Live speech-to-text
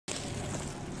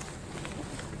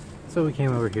So we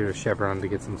came over here to Chevron to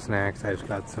get some snacks. I just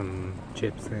got some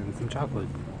chips and some chocolate.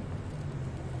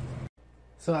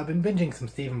 So I've been binging some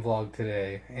Steven vlog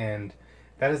today, and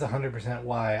that is 100%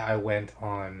 why I went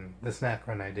on the snack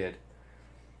run I did.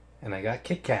 And I got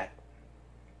Kit Kat.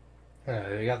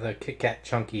 I got the Kit Kat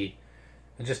Chunky.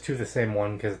 Just two of the same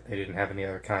one because they didn't have any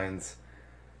other kinds.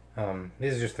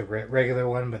 These are just the regular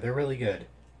one, but they're really good.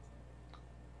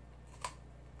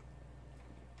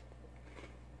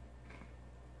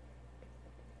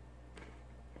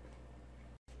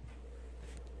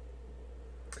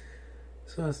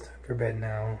 So it's time for bed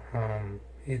now.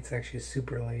 It's actually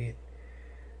super late.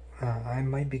 I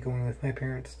might be going with my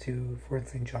parents to Fort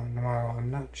St. John tomorrow.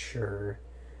 I'm not sure.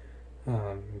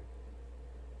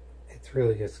 It's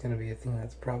really just going to be a thing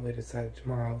that's probably decided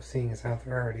tomorrow, seeing as how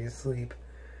they're already asleep.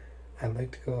 I'd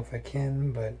like to go if I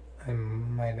can, but I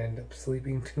might end up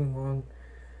sleeping too long.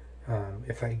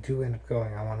 If I do end up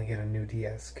going, I want to get a new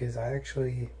DS, because I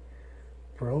actually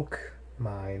broke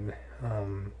mine. I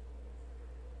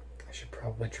should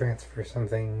probably transfer some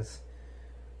things.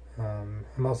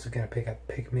 I'm also going to pick up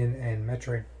Pikmin and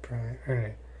Metroid Prime,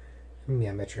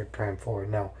 Metroid Prime 4,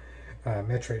 no,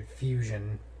 Metroid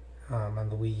Fusion on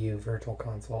the Wii U Virtual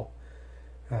Console.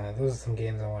 Those are some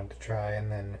games I wanted to try, and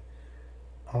then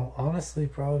I'll honestly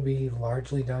probably be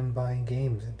largely done buying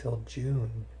games until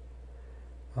June.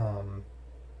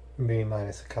 Maybe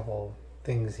minus a couple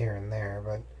things here and there,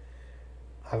 but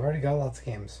I've already got lots of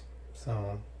games,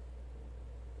 so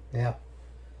yeah.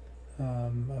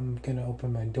 I'm gonna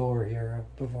open my door here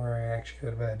before I actually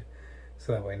go to bed,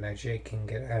 so that way Nightshade can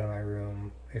get out of my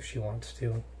room if she wants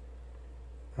to.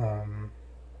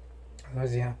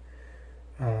 Otherwise, yeah.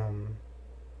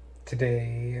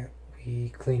 Today we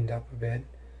cleaned up a bit,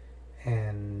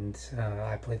 and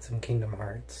I played some Kingdom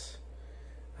Hearts.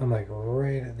 I'm like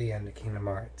right at the end of Kingdom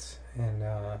Hearts, and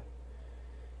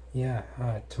yeah.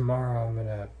 Tomorrow I'm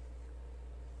gonna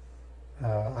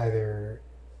either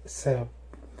set up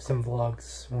some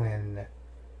vlogs when,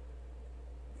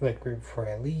 like, right before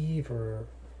I leave, or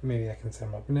maybe I can set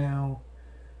them up now.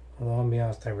 Although, I'll be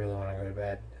honest, I really want to go to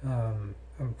bed. I'm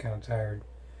kind of tired.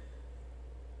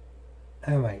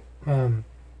 Anyway,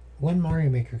 when Mario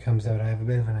Maker comes out, I have a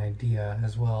bit of an idea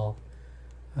as well.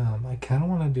 I kind of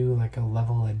want to do like a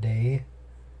level a day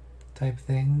type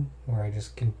thing, where I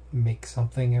just can make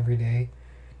something every day.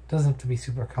 It doesn't have to be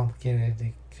super complicated.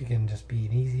 It can just be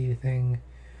an easy thing.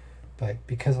 But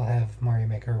because I'll have Mario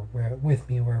Maker with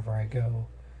me wherever I go,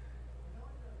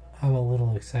 I'm a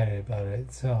little excited about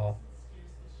it. So,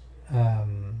 I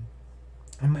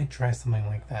might try something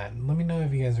like that. Let me know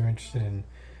if you guys are interested in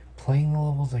playing the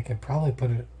levels. I could probably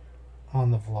put it on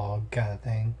the vlog kind of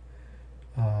thing.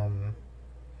 I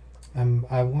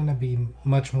want to be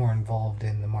much more involved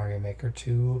in the Mario Maker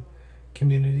 2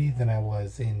 community than I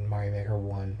was in Mario Maker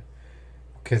 1,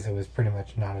 because it was pretty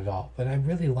much not at all. But I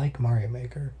really like Mario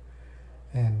Maker.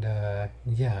 And,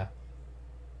 yeah.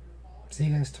 See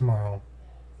you guys tomorrow,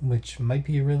 which might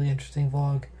be a really interesting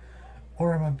vlog,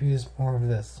 or it might be just more of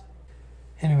this.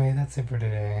 Anyway, that's it for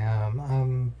today.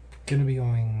 I'm gonna be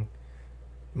going,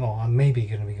 well, I'm maybe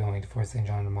gonna be going to Fort St.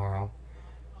 John tomorrow.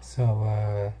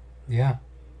 So, yeah.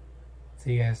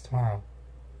 See you guys tomorrow.